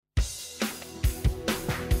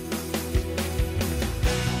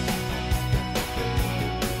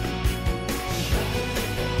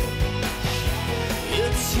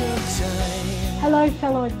Hello,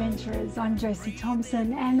 fellow adventurers. I'm Josie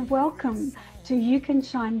Thompson, and welcome to You Can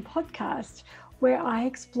Shine podcast, where I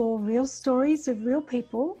explore real stories of real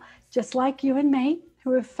people, just like you and me,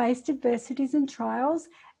 who have faced adversities and trials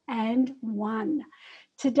and won.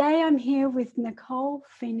 Today, I'm here with Nicole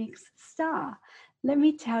Phoenix Starr. Let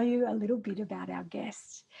me tell you a little bit about our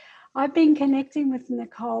guest. I've been connecting with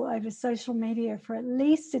Nicole over social media for at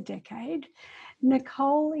least a decade.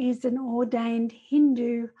 Nicole is an ordained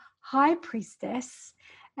Hindu high priestess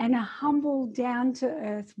and a humble,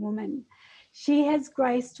 down-to-earth woman. She has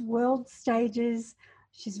graced world stages.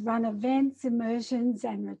 She's run events, immersions,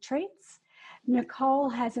 and retreats. Nicole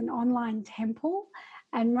has an online temple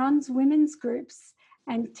and runs women's groups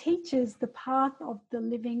and teaches the path of the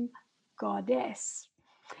living goddess.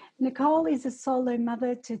 Nicole is a solo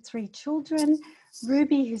mother to 3 children,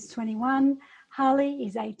 Ruby, who's 21, Harley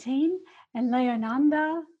is 18, and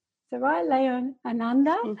Leonanda, is that right?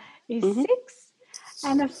 Leonanda is 6.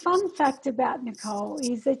 And a fun fact about Nicole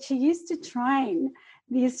is that she used to train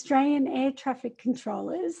the Australian air traffic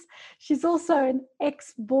controllers. She's also an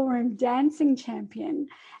ex-ballroom dancing champion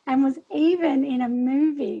and was even in a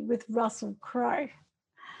movie with Russell Crowe.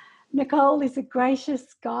 Nicole is a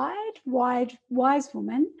gracious guide, wise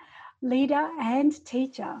woman, leader and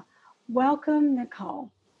teacher. Welcome,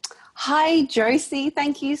 Nicole. Hi, Josie.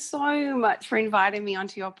 Thank you so much for inviting me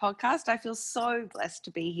onto your podcast. I feel so blessed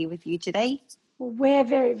to be here with you today. Well, we're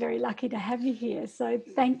very, very lucky to have you here. So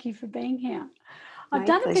thank you for being here. I've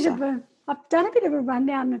done a bit of a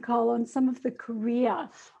rundown, Nicole, on some of the career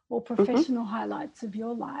or professional highlights of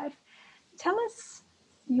your life. Tell us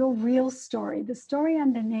your real story, the story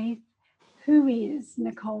underneath. Who is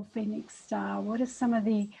Nicole Phoenix Starr? What are some of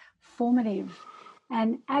the formative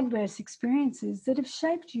and adverse experiences that have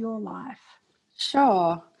shaped your life?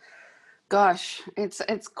 Sure. Gosh, it's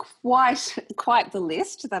quite the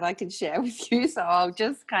list that I could share with you. So I'll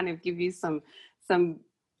just kind of give you some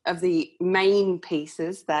of the main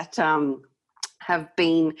pieces that have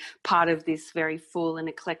been part of this very full and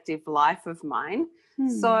eclectic life of mine.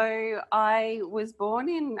 So I was born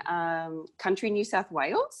in country New South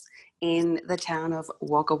Wales in the town of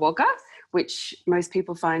Wagga Wagga, which most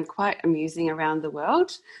people find quite amusing around the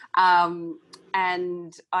world.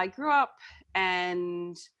 And I grew up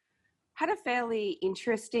and had a fairly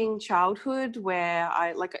interesting childhood where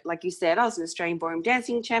I, like you said, I was an Australian ballroom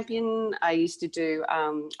dancing champion. I used to do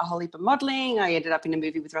a whole heap of modelling. I ended up in a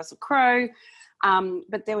movie with Russell Crowe.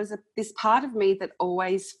 But there was this part of me that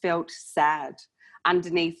always felt sad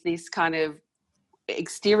underneath this kind of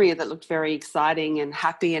exterior that looked very exciting and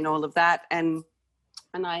happy and all of that. And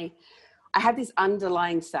I had this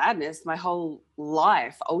underlying sadness my whole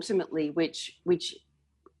life, ultimately, which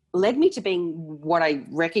led me to being what I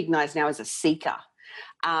recognize now as a seeker.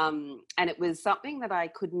 And it was something that I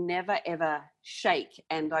could never, ever shake.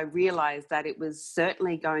 And I realized that it was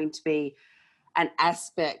certainly going to be an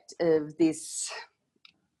aspect of this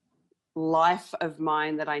life of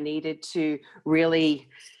mine that I needed to really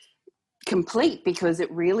complete, because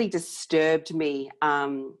it really disturbed me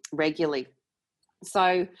regularly.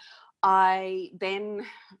 So I then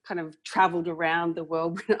kind of traveled around the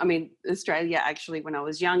world, Australia actually, when I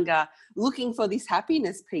was younger, looking for this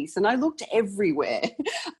happiness piece. And I looked everywhere,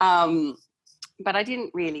 but I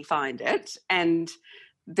didn't really find it. And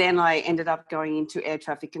then I ended up going into air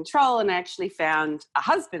traffic control, and I actually found a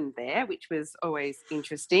husband there, which was always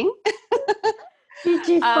interesting. Did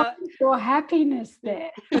you find your happiness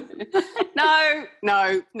there? No.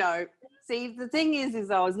 See, the thing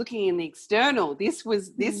is I was looking in the external. This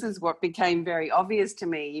is what became very obvious to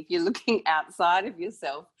me. If you're looking outside of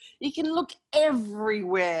yourself, you can look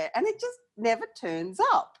everywhere and it just never turns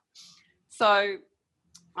up. So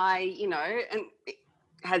I,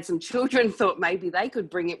 had some children, thought maybe they could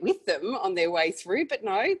bring it with them on their way through, but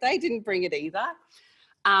no, they didn't bring it either.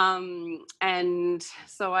 And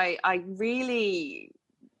so I really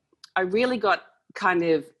got kind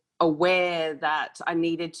of aware that I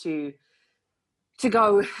needed to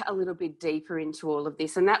go a little bit deeper into all of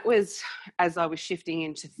this. And that was as I was shifting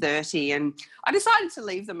into 30, and I decided to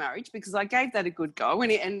leave the marriage because I gave that a good go,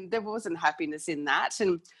 and there wasn't happiness in that.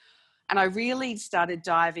 And I really started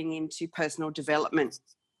diving into personal development.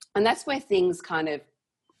 And that's where things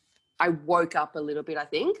I woke up a little bit, I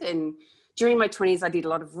think. And during my 20s, I did a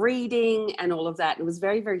lot of reading and all of that. It was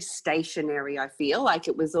very, very stationary, I feel like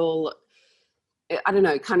it was all, I don't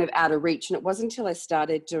know, kind of out of reach. And it wasn't until I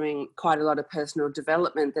started doing quite a lot of personal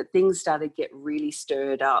development that things started to get really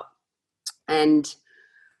stirred up. And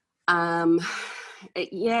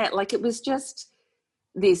it was just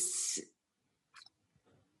this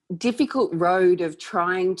difficult road of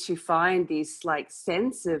trying to find this like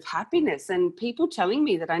sense of happiness, and people telling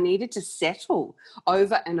me that I needed to settle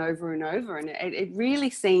over and over and over. And it really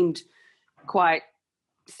seemed quite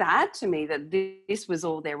sad to me that this was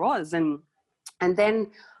all there was. And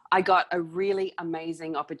then I got a really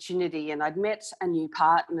amazing opportunity, and I'd met a new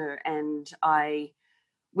partner, and I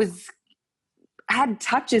had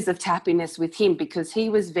touches of happiness with him because he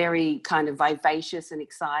was very kind of vivacious and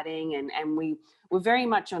exciting, and we were very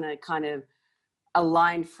much on a kind of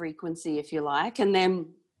aligned frequency, if you like. And then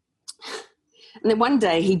one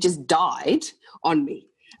day he just died on me.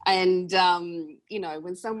 And, you know,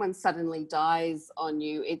 when someone suddenly dies on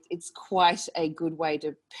you, it's quite a good way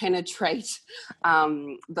to penetrate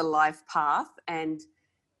the life path. And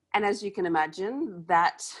as you can imagine,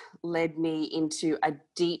 that led me into a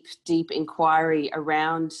deep, deep inquiry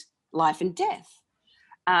around life and death.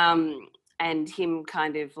 And him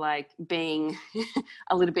kind of like being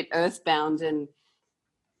a little bit earthbound, and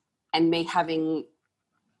me having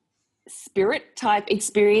spirit type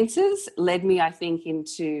experiences led me, I think,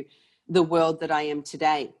 into the world that I am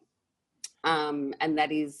today. And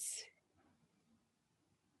that is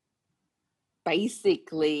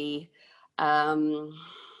basically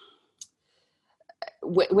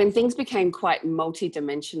when things became quite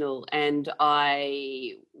multidimensional, and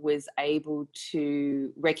I was able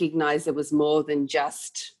to recognize there was more than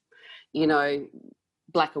just, you know,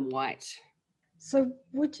 black and white. So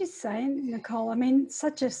would you say, Nicole, I mean,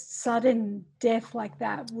 such a sudden death like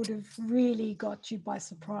that would have really got you by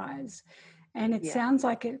surprise. And it sounds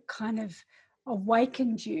like it kind of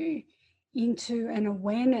awakened you into an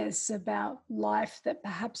awareness about life that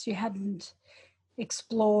perhaps you hadn't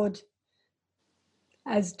explored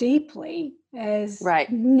as deeply as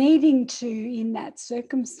needing to in that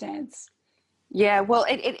circumstance. Yeah, well,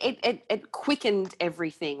 it quickened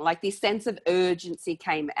everything. Like this sense of urgency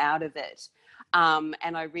came out of it.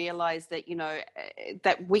 And I realized that, you know,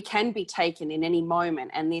 that we can be taken in any moment.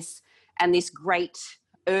 And this great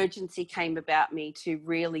urgency came about me to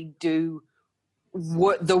really do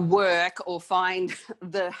the work or find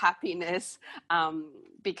the happiness,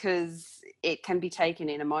 because it can be taken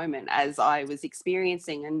in a moment, as I was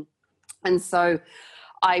experiencing. And so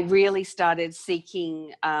I really started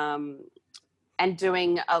seeking and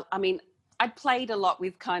doing, I mean, I played a lot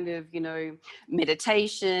with kind of, you know,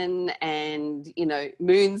 meditation and, you know,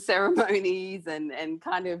 moon ceremonies and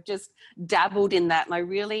kind of just dabbled in that. And I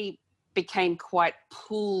really became quite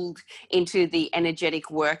pulled into the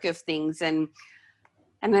energetic work of things. And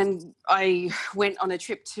then I went on a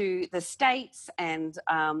trip to the States, and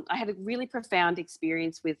I had a really profound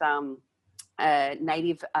experience with a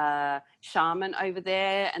native shaman over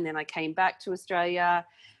there. And then I came back to Australia,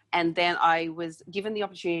 and then I was given the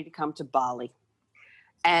opportunity to come to Bali.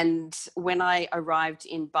 And when I arrived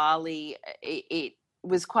in Bali, it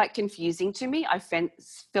was quite confusing to me. I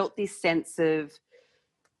felt this sense of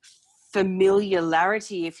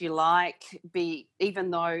familiarity, if you like,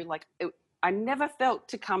 even though like I never felt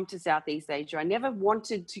to come to Southeast Asia. I never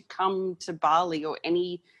wanted to come to Bali or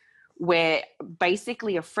anywhere.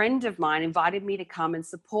 Basically, a friend of mine invited me to come and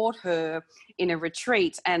support her in a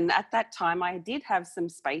retreat. And at that time, I did have some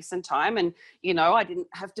space and time, and, you know, I didn't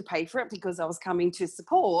have to pay for it because I was coming to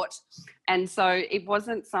support. And so it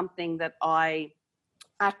wasn't something that I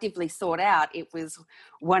actively sought out. It was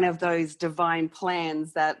one of those divine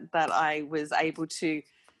plans that I was able to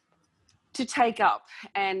take up.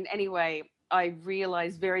 And anyway, I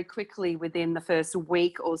realized very quickly within the first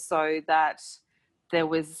week or so that there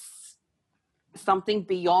was something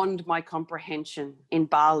beyond my comprehension in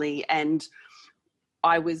Bali. And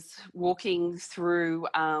I was walking through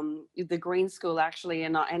the green school actually,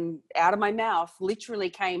 and out of my mouth literally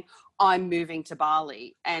came, "I'm moving to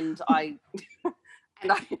Bali." And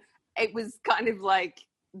it was kind of like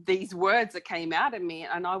these words that came out of me,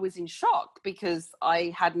 and I was in shock because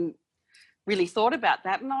I hadn't really thought about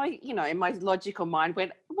that. And I, you know, in my logical mind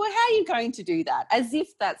went, well, how are you going to do that? As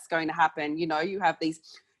if that's going to happen. You know, you have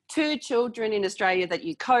these 2 children in Australia that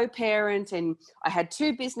you co-parent, and I had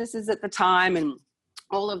 2 businesses at the time and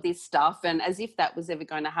all of this stuff, and as if that was ever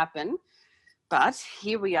going to happen. But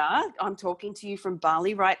here we are. I'm talking to you from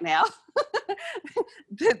Bali right now.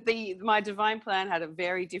 My divine plan had a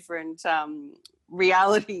very different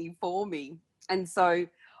reality for me. And so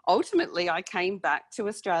ultimately I came back to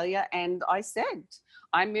Australia and I said,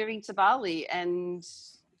 I'm moving to Bali, and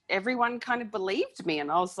everyone kind of believed me.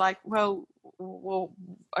 And I was like, well,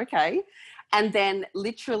 okay. And then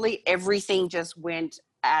literally everything just went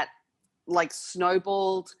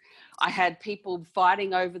snowballed. I had people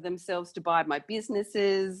fighting over themselves to buy my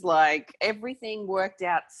businesses. Like everything worked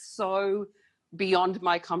out so beyond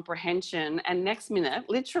my comprehension. And next minute,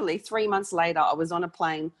 literally 3 months later, I was on a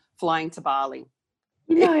plane flying to Bali.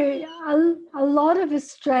 You know, a lot of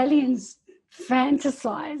Australians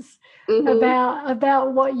fantasize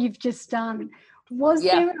about what you've just done. Was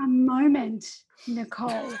there a moment,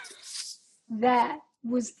 Nicole, that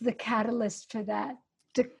was the catalyst for that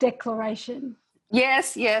declaration?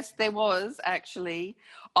 Yes, there was actually.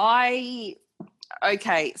 So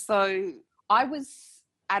I was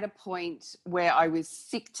at a point where I was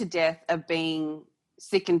sick to death of being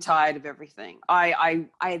sick and tired of everything. I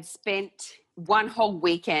had spent one whole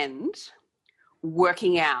weekend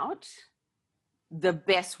working out the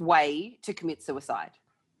best way to commit suicide.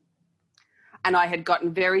 And I had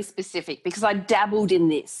gotten very specific because I dabbled in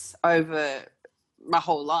this over my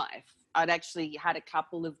whole life. I'd actually had a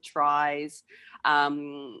couple of tries,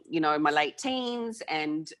 in my late teens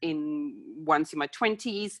and once in my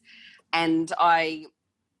 20s. And I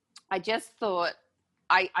just thought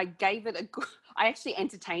I gave it I actually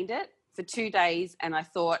entertained it for 2 days, and I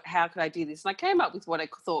thought, how could I do this? And I came up with what I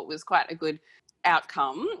thought was quite a good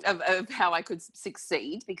outcome of how I could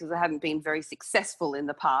succeed, because I hadn't been very successful in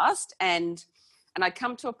the past. And I'd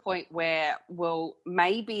come to a point where, well,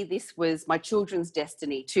 maybe this was my children's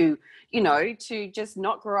destiny to just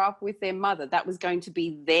not grow up with their mother. That was going to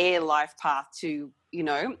be their life path to,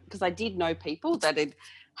 because I did know people that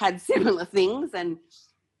had similar things. And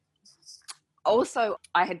also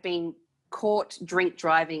I had been caught drink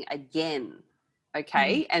driving again.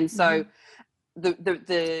 Okay. And so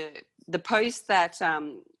the post that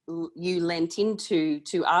you lent into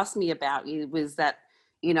to ask me about was that,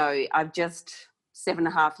 I've just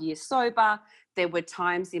 7.5 years sober. There were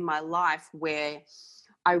times in my life where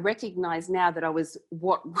I recognize now that I was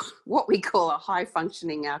what we call a high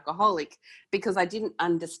functioning alcoholic, because I didn't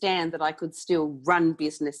understand that I could still run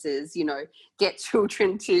businesses, get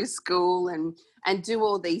children to school and do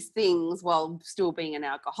all these things while still being an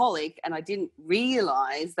alcoholic. And I didn't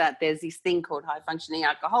realize that there's this thing called high functioning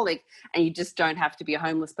alcoholic, and you just don't have to be a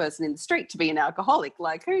homeless person in the street to be an alcoholic.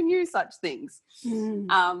 Like, who knew such things?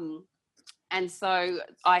 And so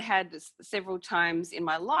I had several times in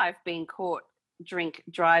my life being caught drink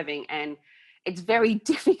driving, and it's very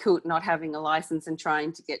difficult not having a license and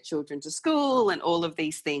trying to get children to school and all of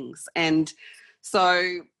these things. And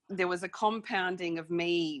so there was a compounding of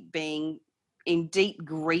me being in deep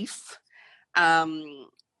grief,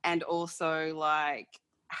 and also like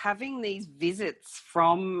having these visits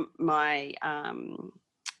from my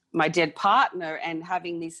my dead partner, and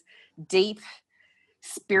having these deep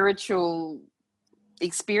spiritual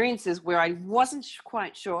experiences where I wasn't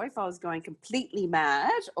quite sure if I was going completely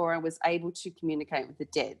mad or I was able to communicate with the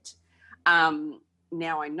dead.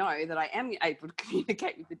 Now I know that I am able to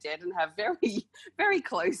communicate with the dead and have very, very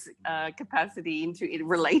close capacity into it,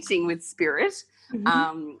 relating with spirit.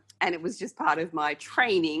 And it was just part of my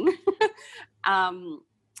training. And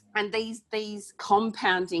these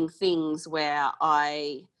compounding things where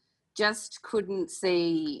I just couldn't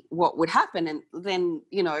see what would happen. And then,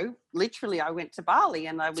 literally I went to Bali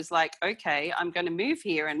and I was like, okay, I'm going to move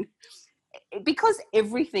here. And because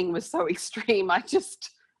everything was so extreme, I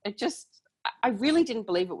really didn't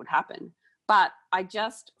believe it would happen, but I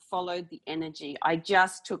just followed the energy. I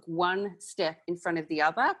just took one step in front of the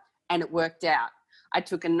other and it worked out. I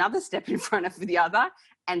took another step in front of the other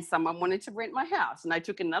and someone wanted to rent my house. And I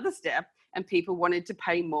took another step and people wanted to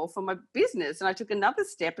pay more for my business. And I took another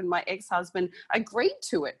step and my ex-husband agreed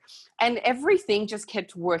to it. And everything just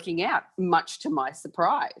kept working out, much to my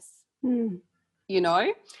surprise, And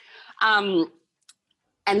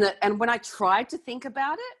when I tried to think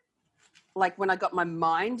about it, like when I got my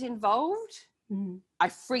mind involved, I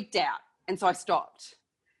freaked out. And so I stopped.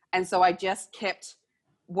 And so I just kept,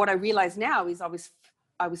 what I realize now is I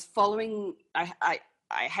was following, I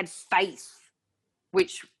had faith,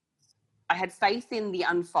 which I had faith in the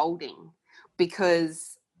unfolding,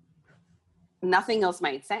 because nothing else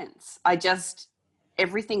made sense.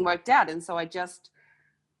 Everything worked out. And so I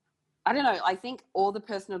don't know, I think all the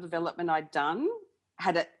personal development I'd done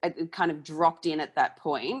it kind of dropped in at that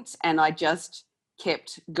point, and I just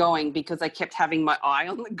kept going because I kept having my eye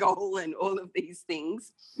on the goal and all of these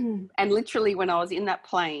things. And literally when I was in that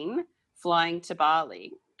plane flying to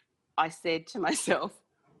Bali, I said to myself,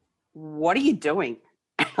 what are you doing?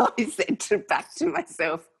 And I said back to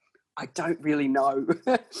myself, I don't really know.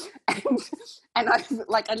 and I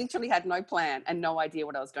literally had no plan and no idea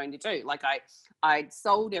what I was going to do. Like I'd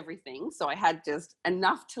sold everything. So I had just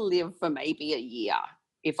enough to live for maybe a year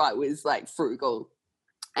if I was like frugal.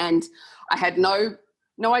 And I had no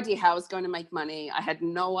idea how I was going to make money. I had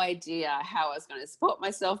no idea how I was going to support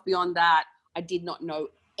myself beyond that. I did not know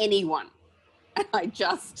anyone. and I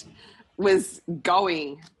just was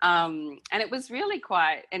going. And it was really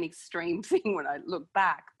quite an extreme thing when I look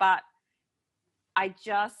back, but I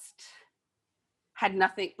just had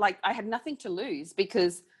nothing, like I had nothing to lose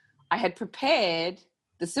because I had prepared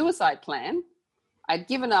the suicide plan. I'd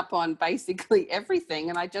given up on basically everything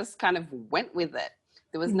and I just kind of went with it.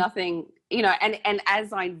 There was nothing, you know, and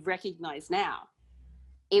as I recognize now,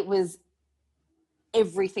 it was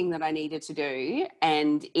everything that I needed to do.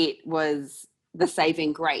 And it was the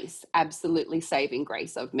saving grace, absolutely saving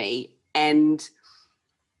grace of me. And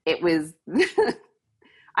it was,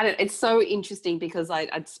 it's so interesting because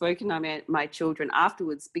I'd spoken to my children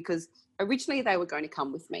afterwards because originally they were going to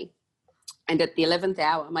come with me. And at the 11th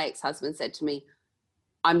hour, my ex-husband said to me,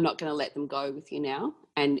 I'm not going to let them go with you now.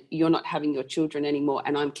 And you're not having your children anymore.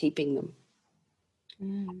 And I'm keeping them.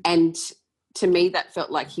 And to me, that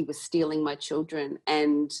felt like he was stealing my children.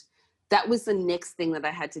 And that was the next thing that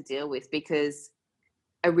I had to deal with because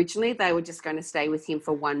originally they were just going to stay with him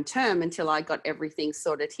for one term until I got everything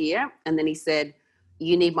sorted here. And then he said,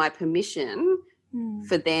 you need my permission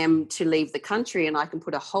for them to leave the country and I can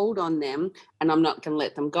put a hold on them and I'm not going to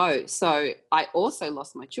let them go. So I also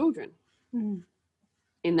lost my children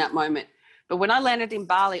in that moment. But when I landed in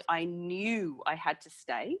Bali, I knew I had to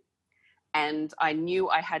stay and I knew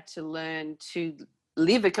I had to learn to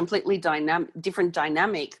live a completely different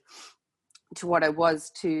dynamic to what I was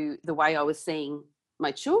to the way I was seeing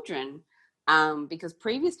my children. Because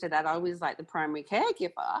previous to that, I was like the primary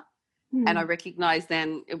caregiver. And I recognized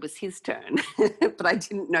then it was his turn, but I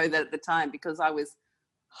didn't know that at the time because I was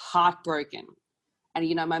heartbroken. And,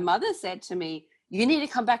 you know, my mother said to me, you need to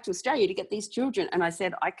come back to Australia to get these children. And I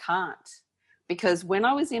said, I can't, because when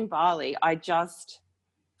I was in Bali, I just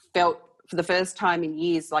felt for the first time in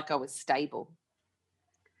years like I was stable.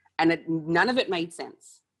 And none of it made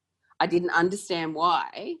sense. I didn't understand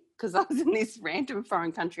why, because I was in this random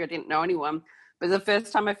foreign country. I didn't know anyone. But the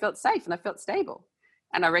first time I felt safe and I felt stable.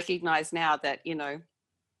 And I recognize now that, you know,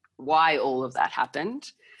 why all of that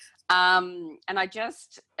happened. And I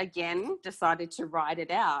just, again, decided to ride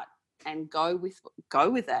it out and go with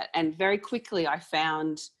it. And very quickly I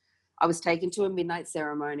was taken to a midnight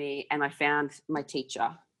ceremony and I found my teacher.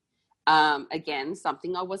 Again,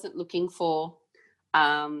 something I wasn't looking for.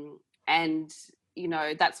 And, you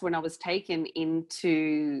know, that's when I was taken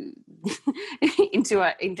into into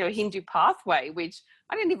a Hindu pathway, which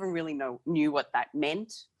I didn't even really knew what that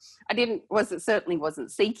meant. Certainly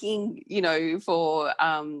wasn't seeking, you know, for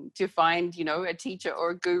to find, you know, a teacher or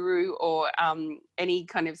a guru or any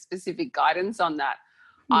kind of specific guidance on that.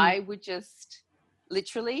 I would just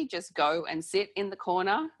literally just go and sit in the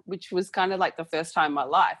corner, which was kind of like the first time in my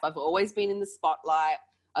life. I've always been in the spotlight.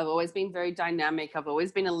 I've always been very dynamic. I've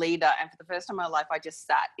always been a leader. And for the first time in my life, I just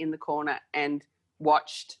sat in the corner and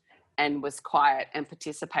watched and was quiet and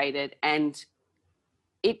participated. And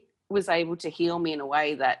it was able to heal me in a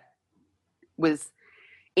way that was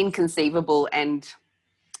inconceivable. And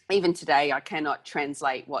even today, I cannot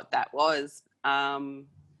translate what that was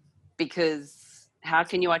because how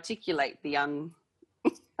can you articulate the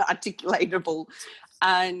unarticulatable?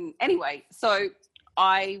 And anyway, so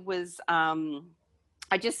I was...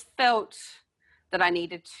 I just felt that I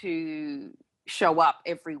needed to show up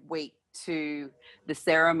every week to the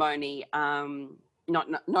ceremony, not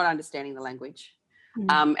understanding the language.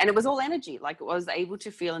 And it was all energy, like I was able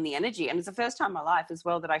to feel in the energy. And it's the first time in my life as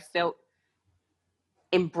well that I felt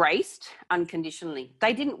embraced unconditionally.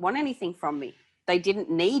 They didn't want anything from me. They didn't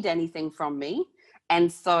need anything from me.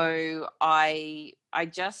 And so I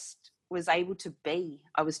just was able to be.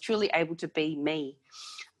 I was truly able to be me.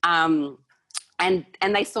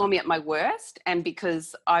 And they saw me at my worst. And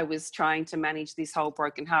because I was trying to manage this whole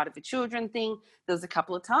broken hearted for children thing, there was a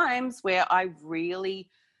couple of times where I really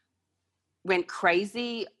went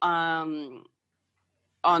crazy on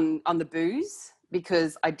the booze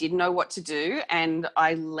because I didn't know what to do. And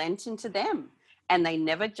I lent into them. And they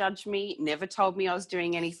never judged me, never told me I was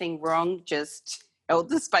doing anything wrong, just held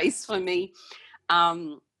the space for me.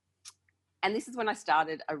 And this is when I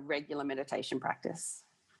started a regular meditation practice.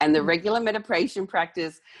 And the regular meditation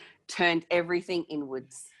practice turned everything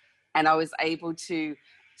inwards. And I was able to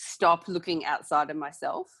stop looking outside of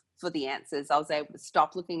myself for the answers. I was able to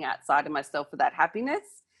stop looking outside of myself for that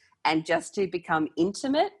happiness and just to become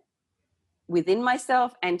intimate within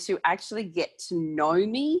myself and to actually get to know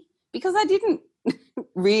me, because I didn't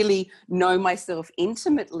really know myself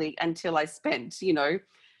intimately until I spent, you know,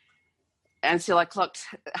 until I clocked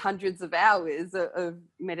hundreds of hours of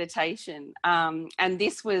meditation. And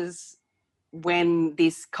this was when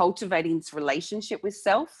this cultivating this relationship with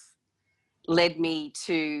self led me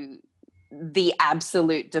to the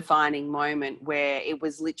absolute defining moment where it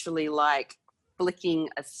was literally like flicking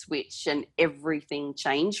a switch and everything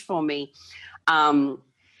changed for me.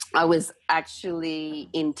 I was actually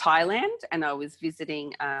in Thailand and I was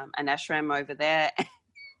visiting an ashram over there,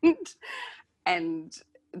 and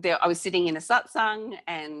there, I was sitting in a satsang,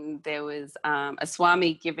 and there was a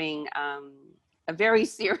Swami giving a very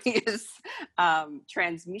serious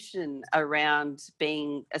transmission around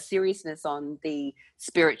being a seriousness on the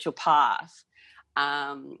spiritual path.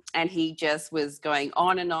 And he just was going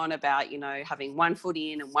on and on about, you know, having one foot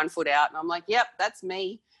in and one foot out. And I'm like, yep, that's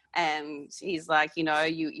me. And he's like, you know,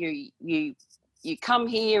 you come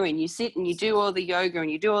here and you sit and you do all the yoga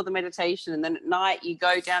and you do all the meditation, and then at night you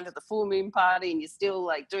go down to the full moon party and you're still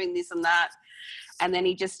like doing this and that. And then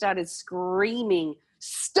he just started screaming,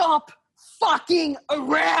 stop fucking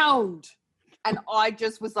around. And I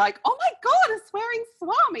just was like, oh my God, a swearing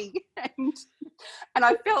Swami. And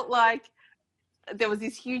I felt like there was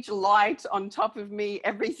this huge light on top of me.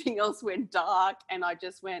 Everything else went dark. And I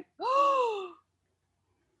just went, oh,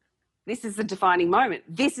 this is the defining moment.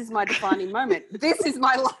 This is my defining moment. This is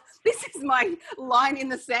my line in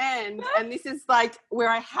the sand. And this is like where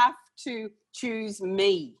I have to choose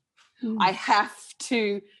me. I have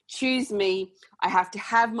to choose me. I have to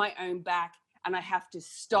have my own back, and I have to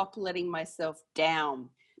stop letting myself down,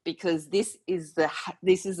 because this is the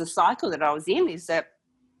cycle that I was in, is that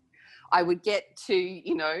I would get to,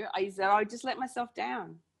 you know, I would just let myself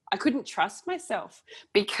down. I couldn't trust myself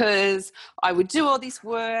because I would do all this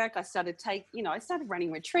work. I started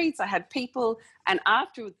running retreats. I had people. And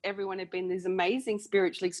after everyone had been these amazing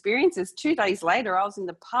spiritual experiences, 2 days later, I was in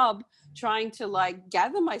the pub trying to like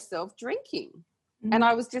gather myself drinking. Mm-hmm. And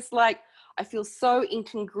I was just like, I feel so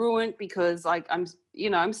incongruent because like I'm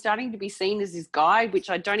starting to be seen as this guide, which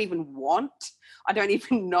I don't even want. I don't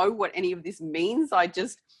even know what any of this means. I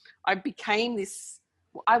became this,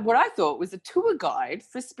 what I thought was a tour guide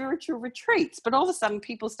for spiritual retreats, but all of a sudden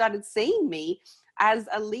people started seeing me as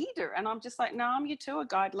a leader, and I'm just like, no, I'm your tour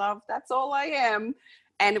guide, love. That's all I am.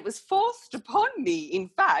 And it was forced upon me, in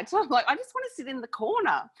fact. I'm like, I just want to sit in the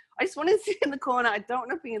corner. I don't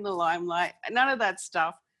want to be in the limelight, none of that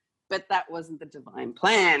stuff. But that wasn't the divine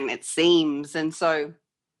plan, it seems. And so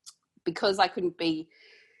because I couldn't be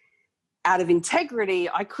out of integrity,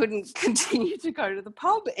 I couldn't continue to go to the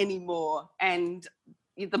pub anymore. And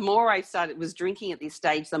the more I was drinking at this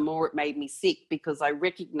stage, the more it made me sick, because I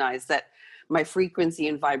recognized that my frequency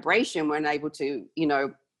and vibration weren't able to, you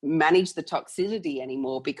know, manage the toxicity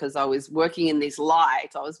anymore, because I was working in this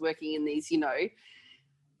light. I was working in these, you know,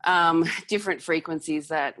 different frequencies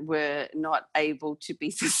that were not able to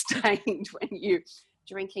be sustained when you're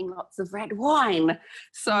drinking lots of red wine.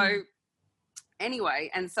 So anyway,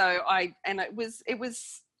 and so it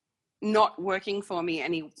was not working for me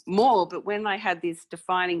anymore. But when I had this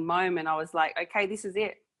defining moment, I was like, okay, this is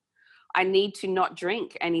it. I need to not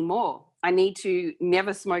drink anymore. I need to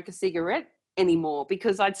never smoke a cigarette anymore,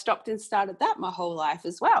 because I'd stopped and started that my whole life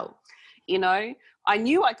as well. You know, I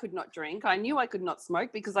knew I could not drink. I knew I could not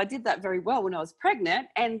smoke, because I did that very well when I was pregnant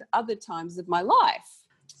and other times of my life.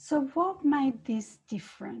 So what made this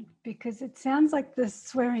different? Because it sounds like the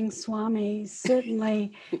swearing Swami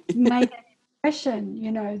certainly made an impression,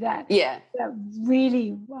 you know, that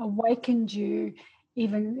really awakened you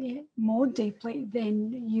even more deeply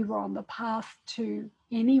than you were on the path to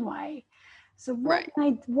anyway. So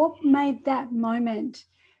what made that moment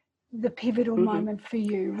the pivotal moment for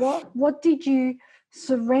you? What did you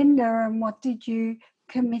surrender and what did you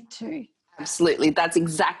commit to? Absolutely. That's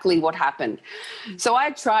exactly what happened. So I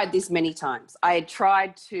had tried this many times. I had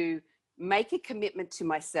tried to make a commitment to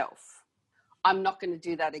myself. I'm not going to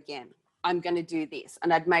do that again. I'm going to do this.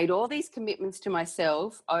 And I'd made all these commitments to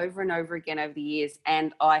myself over and over again over the years,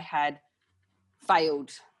 and I had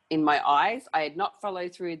failed in my eyes. I had not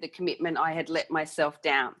followed through the commitment. I had let myself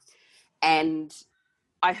down, and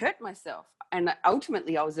I hurt myself. And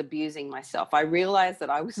ultimately I was abusing myself. I realized that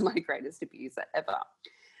I was my greatest abuser ever.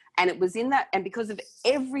 And it was in that, and because of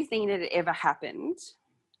everything that had ever happened,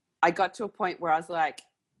 I got to a point where I was like,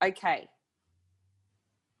 okay,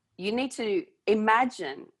 you need to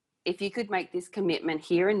imagine if you could make this commitment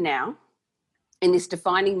here and now, in this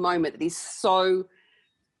defining moment that is so,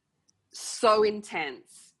 so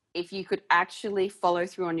intense. If you could actually follow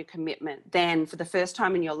through on your commitment, then for the first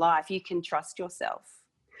time in your life, you can trust yourself.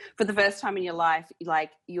 For the first time in your life,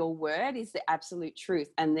 like, your word is the absolute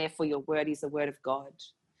truth, and therefore your word is the word of God.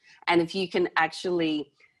 And if you can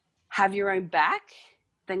actually have your own back,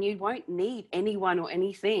 then you won't need anyone or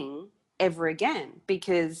anything ever again,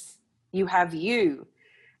 because you have you.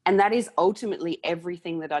 And that is ultimately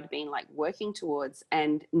everything that I'd been like working towards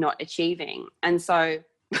and not achieving. And so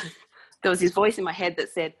there was this voice in my head that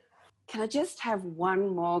said, can I just have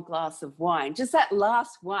one more glass of wine? Just that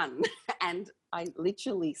last one. And I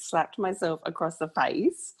literally slapped myself across the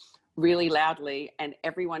face really loudly, and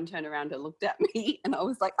everyone turned around and looked at me, and I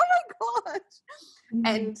was like, oh my God.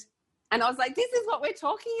 And I was like, this is what we're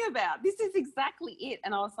talking about. This is exactly it.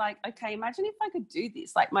 And I was like, okay, imagine if I could do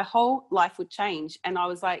this. Like my whole life would change. And I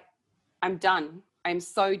was like, I'm done. I'm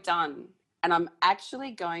so done. And I'm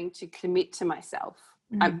actually going to commit to myself.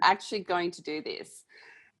 I'm actually going to do this.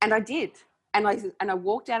 And I did. And I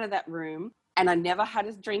walked out of that room, and I never had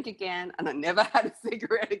a drink again, and I never had a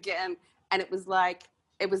cigarette again. And it was like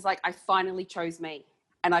I finally chose me,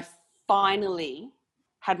 and I finally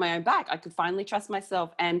had my own back. I could finally trust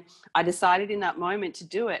myself, and I decided in that moment to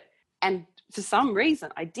do it. And for some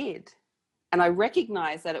reason I did. And I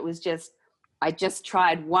recognized that it was I just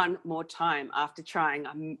tried one more time after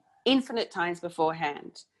trying infinite times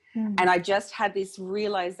beforehand. And I just had this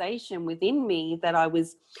realization within me that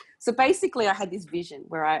so basically I had this vision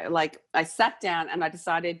where I sat down and I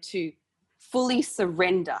decided to fully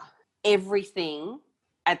surrender everything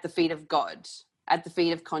at the feet of God, at the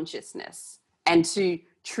feet of consciousness, and to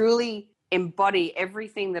truly embody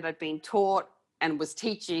everything that I'd been taught and was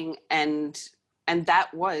teaching. And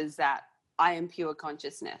that was that I am pure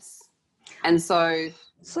consciousness. And so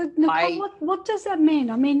Nicole, what does that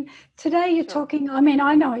mean? I mean, today you're talking, I mean,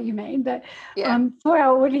 I know what you mean, but for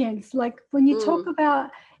our audience, like when you talk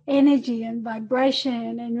about energy and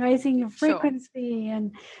vibration and raising your frequency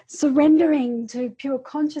and surrendering to pure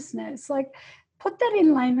consciousness, like put that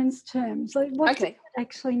in layman's terms. Like what does that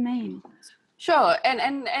actually mean? Sure.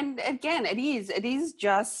 And again, it is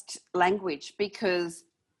just language, because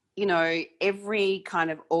every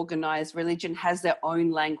kind of organized religion has their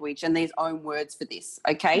own language and their own words for this.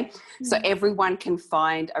 Okay. So everyone can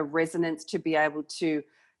find a resonance to be able to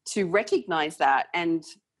recognize that. And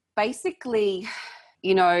basically,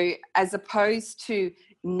 as opposed to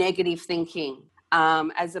negative thinking,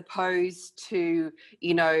 as opposed to,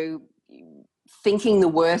 thinking the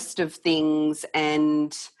worst of things,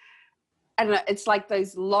 and I don't know, it's like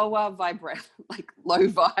those low vibes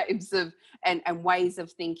of and ways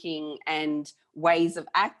of thinking and ways of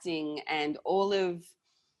acting and all of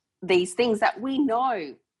these things that we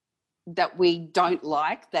know that we don't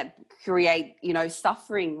like, that create,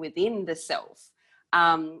 suffering within the self.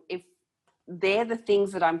 If they're the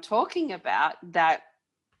things that I'm talking about that,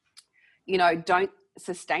 don't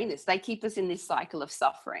sustain us, they keep us in this cycle of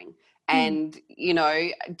suffering. And,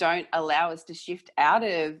 don't allow us to shift out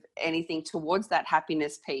of anything towards that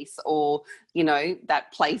happiness piece or,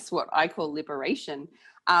 that place, what I call liberation.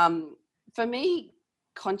 For me,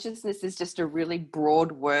 consciousness is just a really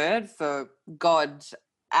broad word for God,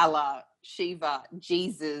 Allah, Shiva,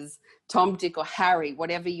 Jesus, Tom, Dick or Harry,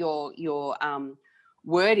 whatever your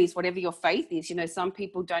word is, whatever your faith is. Some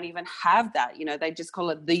people don't even have that. They just call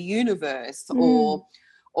it the universe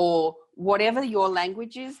or whatever your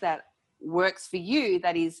language is that works for you,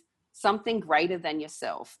 that is something greater than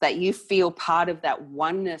yourself, that you feel part of that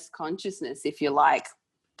oneness consciousness, if you like,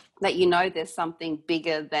 that there's something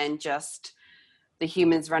bigger than just the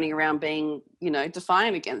humans running around being,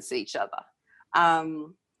 defiant against each other.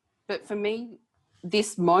 But for me,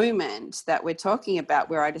 this moment that we're talking about,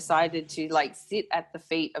 where I decided to sit at the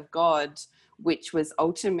feet of God, which was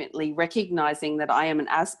ultimately recognizing that I am an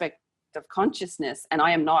aspect of consciousness and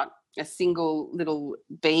I am not a single little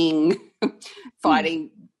being fighting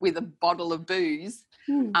with a bottle of booze,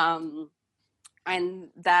 and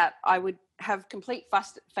that I would have complete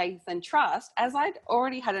faith and trust, as I'd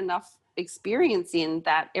already had enough experience in,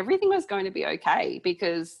 that everything was going to be okay,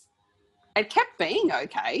 because it kept being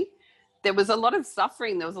okay. There was a lot of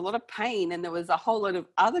suffering, there was a lot of pain, and there was a whole lot of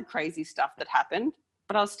other crazy stuff that happened,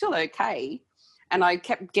 but I was still okay. And I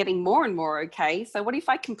kept getting more and more okay. So what if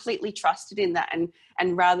I completely trusted in that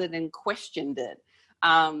and rather than questioned it?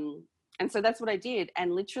 And so that's what I did.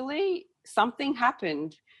 And literally something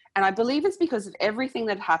happened. And I believe it's because of everything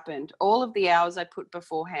that happened, all of the hours I put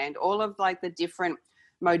beforehand, all of the different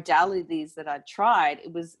modalities that I tried.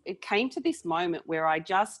 It came to this moment where I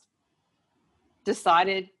just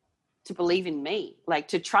decided to believe in me,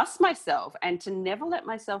 to trust myself and to never let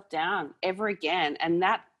myself down ever again. And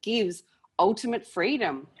that gives ultimate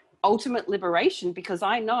freedom, ultimate liberation, because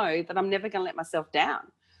I know that I'm never going to let myself down.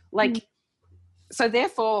 So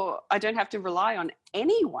therefore I don't have to rely on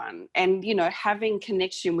anyone, and, having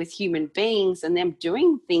connection with human beings and them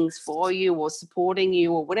doing things for you or supporting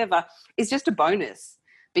you or whatever is just a bonus,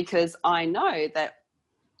 because I know that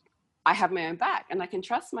I have my own back and I can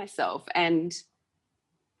trust myself. And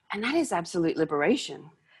And that is absolute liberation.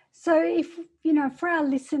 So if, for our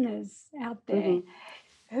listeners out there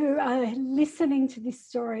who are listening to this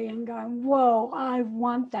story and going, whoa, I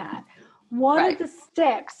want that. What are the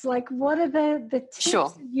steps? Like, what are the tips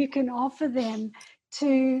that you can offer them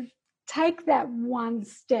to take that one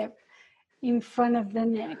step in front of the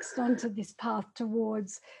next onto this path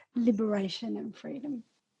towards liberation and freedom?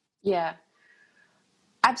 Yeah.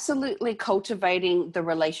 Absolutely cultivating the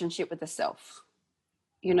relationship with the self,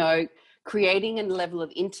 creating a level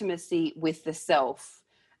of intimacy with the self.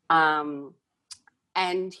 And,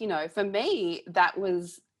 for me, that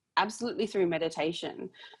was absolutely through meditation,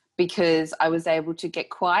 because I was able to get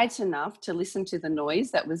quiet enough to listen to the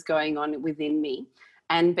noise that was going on within me,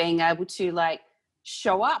 and being able to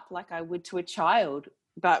show up like I would to a child,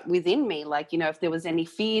 but within me, if there was any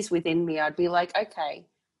fears within me, I'd be like, okay,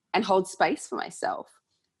 and hold space for myself,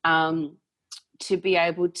 to be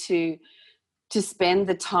able to spend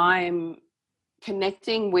the time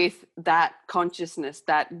connecting with that consciousness,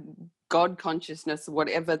 that God consciousness,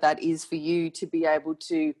 whatever that is for you, to be able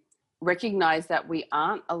to recognize that we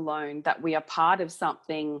aren't alone, that we are part of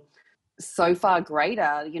something so far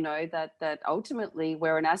greater, that ultimately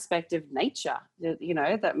we're an aspect of nature,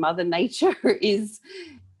 that Mother Nature is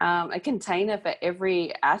a container for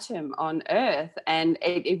every atom on earth, and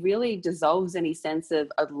it really dissolves any sense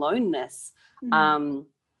of aloneness.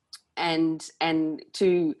 And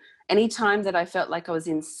to any time that I felt like I was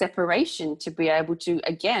in separation, to be able to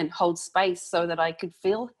again hold space so that I could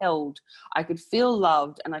feel held, I could feel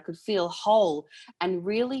loved, and I could feel whole, and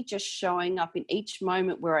really just showing up in each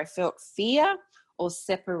moment where I felt fear or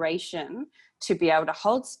separation, to be able to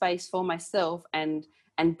hold space for myself and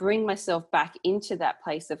bring myself back into that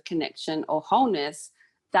place of connection or wholeness.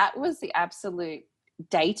 That was the absolute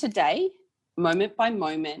day-to-day,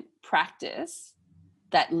 moment-by-moment practice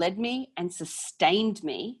that led me and sustained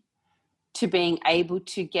me to being able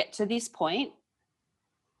to get to this point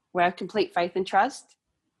where I have complete faith and trust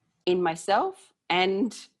in myself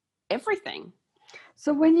and everything.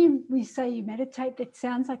 So when we say you meditate, that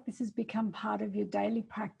sounds like this has become part of your daily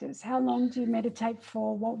practice. How long do you meditate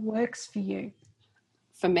for? What works for you?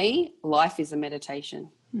 For me, life is a meditation.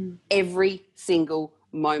 Every single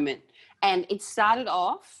moment. And it started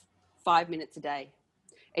off 5 minutes a day.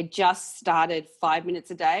 It just started 5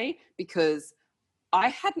 minutes a day because I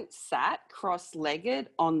hadn't sat cross-legged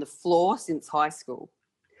on the floor since high school.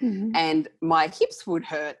 And my hips would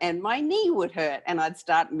hurt and my knee would hurt, and I'd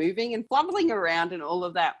start moving and fumbling around and all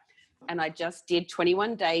of that. And I just did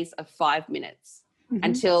 21 days of 5 minutes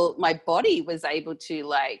until my body was able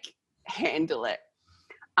to handle it.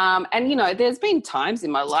 And, there's been times in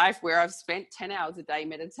my life where I've spent 10 hours a day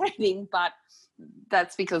meditating, but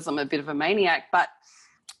that's because I'm a bit of a maniac. But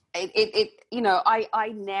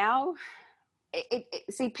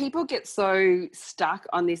see, people get so stuck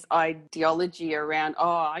on this ideology around,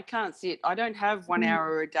 I can't sit, I don't have 1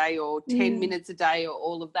 hour a day or 10 minutes a day or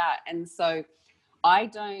all of that. And so I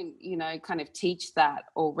don't, kind of teach that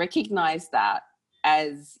or recognize that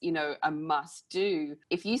as, a must do.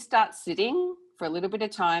 If you start sitting for a little bit of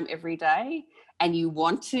time every day and you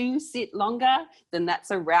want to sit longer, then that's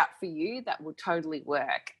a route for you that will totally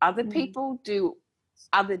work. Other people do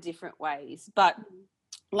other different ways. But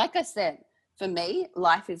like I said, for me,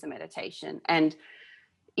 life is a meditation. And,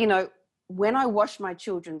 when I wash my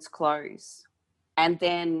children's clothes and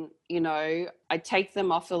then, I take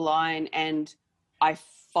them off the line and I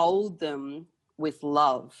fold them with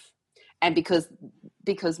love. And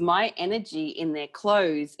because my energy in their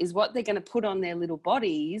clothes is what they're going to put on their little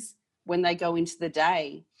bodies when they go into the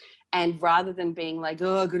day. And rather than being like,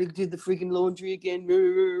 I got to do the freaking laundry again,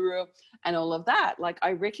 and all of that,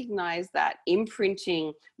 I recognize that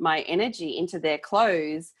imprinting my energy into their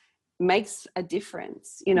clothes makes a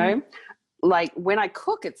difference, when I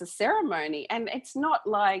cook, it's a ceremony, and it's not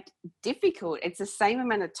difficult. It's the same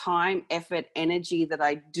amount of time, effort, energy that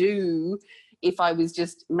I do if I was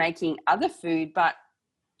just making other food, but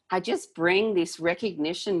I just bring this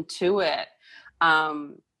recognition to it.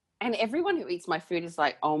 And everyone who eats my food is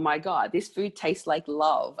like, oh my God, this food tastes like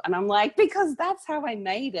love. And I'm like, because that's how I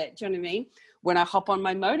made it. Do you know what I mean? When I hop on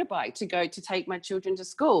my motorbike to go to take my children to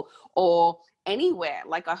school or anywhere,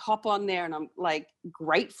 I hop on there and I'm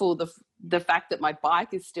grateful the fact that my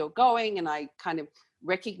bike is still going, and I kind of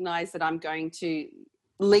recognize that I'm going to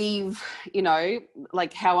leave,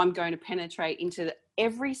 how I'm going to penetrate into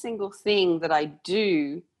every single thing that I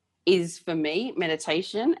do is, for me,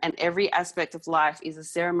 meditation, and every aspect of life is a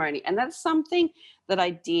ceremony. And that's something that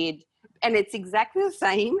I did, and it's exactly the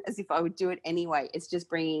same as if I would do it anyway. It's just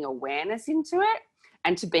bringing awareness into it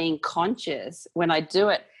and to being conscious when I do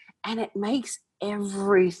it. And it makes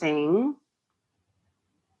everything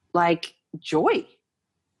like joy.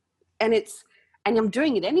 And I'm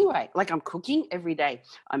doing it anyway. Like, I'm cooking every day.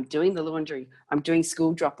 I'm doing the laundry. I'm doing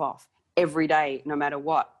school drop off every day, no matter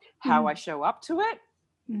what. How I show up to it.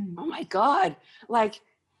 Oh my God. Like,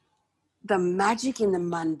 the magic in the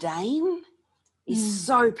mundane is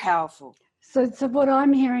so powerful. So what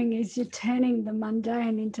I'm hearing is you're turning the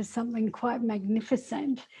mundane into something quite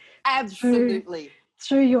magnificent. Absolutely.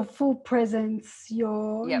 Through your full presence,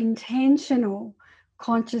 your intentional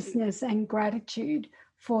consciousness and gratitude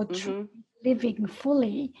for living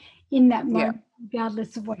fully in that moment,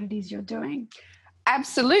 regardless of what it is you're doing.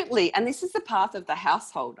 Absolutely. And this is the path of the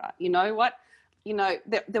householder. You know what? You know,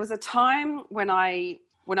 there was a time when I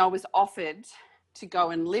was offered to go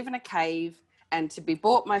and live in a cave and to be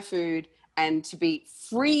bought my food and to be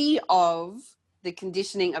free of the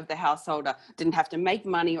conditioning of the householder, didn't have to make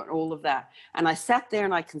money or all of that. And I sat there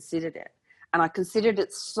and I considered it. And I considered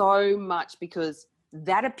it so much because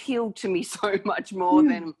that appealed to me so much more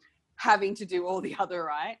than having to do all the other,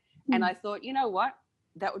 right? And I thought, you know what?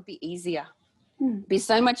 That would be easier. Be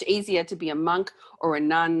so much easier to be a monk or a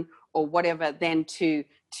nun or whatever than to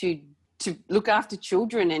look after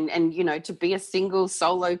children and you know, to be a single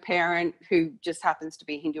solo parent who just happens to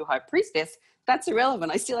be a Hindu high priestess. That's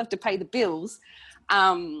irrelevant. I still have to pay the bills.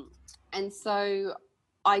 And so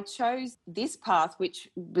I chose this path, which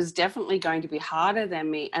was definitely going to be harder than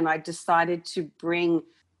me. And I decided to bring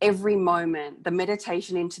every moment, the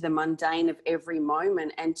meditation into the mundane of every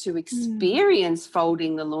moment, and to experience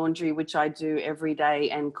folding the laundry, which I do every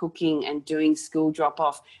day, and cooking and doing school drop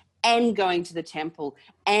off and going to the temple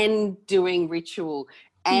and doing ritual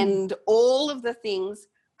and all of the things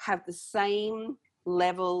have the same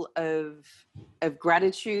level of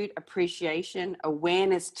gratitude, appreciation,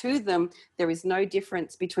 awareness to them. There is no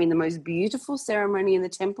difference between the most beautiful ceremony in the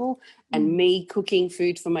temple and me cooking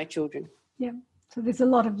food for my children. Yeah. So there's a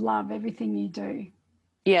lot of love, everything you do.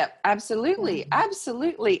 Yeah, absolutely.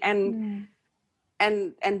 Absolutely. And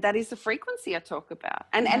that is the frequency I talk about.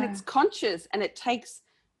 And it's conscious, and it takes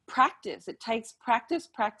practice. It takes practice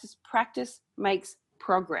makes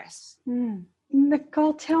progress.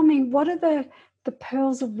 Nicole, tell me, what are the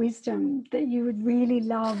pearls of wisdom that you would really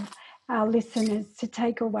love our listeners to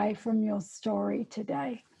take away from your story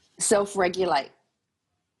today? Self-regulate.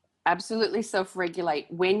 Absolutely self-regulate.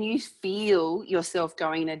 When you feel yourself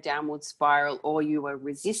going in a downward spiral, or you are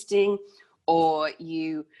resisting, or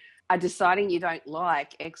you are deciding you don't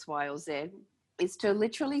like X, Y, or Z, is to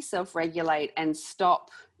literally self-regulate and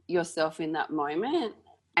stop yourself in that moment.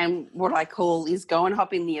 And what I call is go and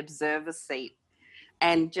hop in the observer seat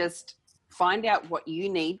and just find out what you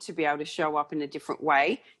need to be able to show up in a different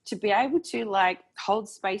way, to be able to like hold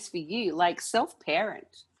space for you, like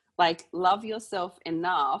self-parent, like love yourself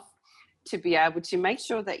enough to be able to make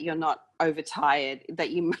sure that you're not overtired,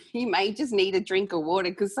 that you may just need a drink of water,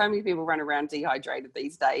 because so many people run around dehydrated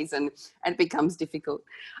these days, and it becomes difficult.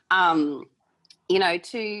 You know,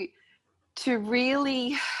 to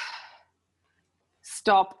really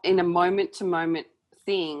stop in a moment-to-moment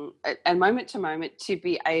thing, a moment-to-moment, to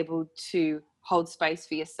be able to hold space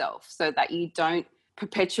for yourself so that you don't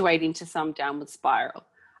perpetuate into some downward spiral.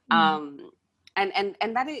 And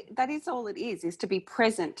that is all it is to be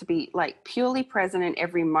present, to be like purely present in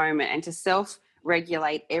every moment, and to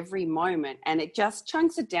self-regulate every moment. And it just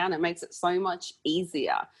chunks it down. It makes it so much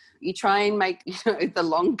easier. You try and make, you know, the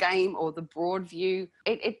long game or the broad view.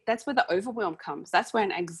 That's where the overwhelm comes. That's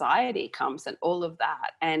when anxiety comes and all of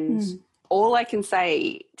that. And all I can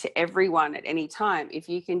say to everyone at any time, if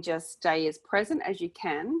you can just stay as present as you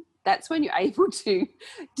can, that's when you're able to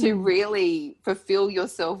really fulfill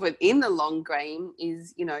yourself within the long game,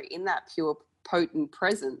 is, you know, in that pure, potent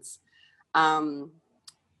presence.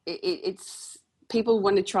 It's people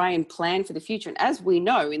want to try and plan for the future. And as we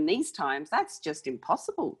know, in these times, that's just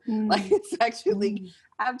impossible. Like, it's actually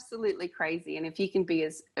absolutely crazy. And if you can be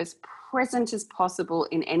as present as possible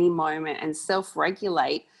in any moment and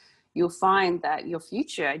self-regulate, you'll find that your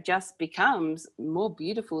future just becomes more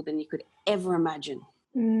beautiful than you could ever imagine.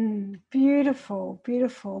 Beautiful,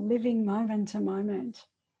 beautiful, living moment to moment.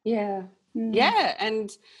 Yeah. Yeah.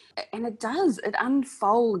 And it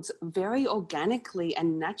unfolds very organically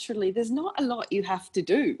and naturally. There's not a lot you have to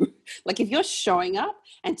do. Like, if you're showing up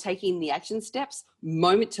and taking the action steps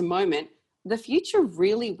moment to moment, the future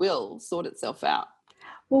really will sort itself out.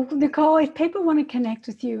 Well, Nicole, if people want to connect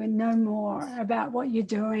with you and know more about what you're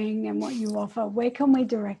doing and what you offer, where can we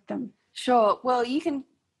direct them? Sure. Well, you can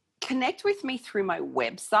connect with me through my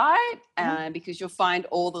website, because you'll find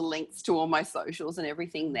all the links to all my socials and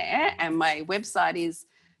everything there. And my website is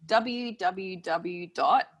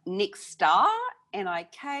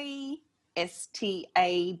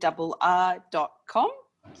www.nikstar.com.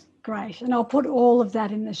 Great. And I'll put all of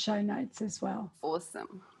that in the show notes as well.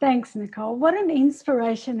 Awesome. Thanks, Nicole. What an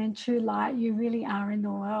inspiration and true light you really are in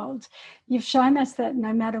the world. You've shown us that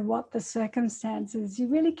no matter what the circumstances, you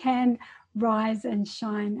really can rise and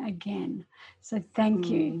shine again. So thank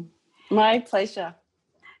you. My pleasure.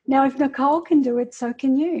 Now, if Nicole can do it, so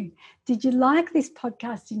can you. Did you like this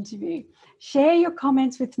podcast interview? Share your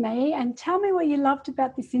comments with me and tell me what you loved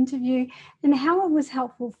about this interview and how it was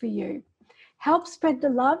helpful for you. Help spread the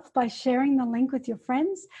love by sharing the link with your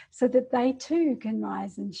friends so that they too can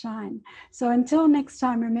rise and shine. So until next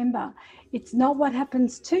time, remember, it's not what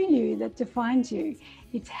happens to you that defines you.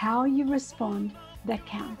 It's how you respond that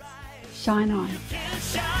counts. Shine on.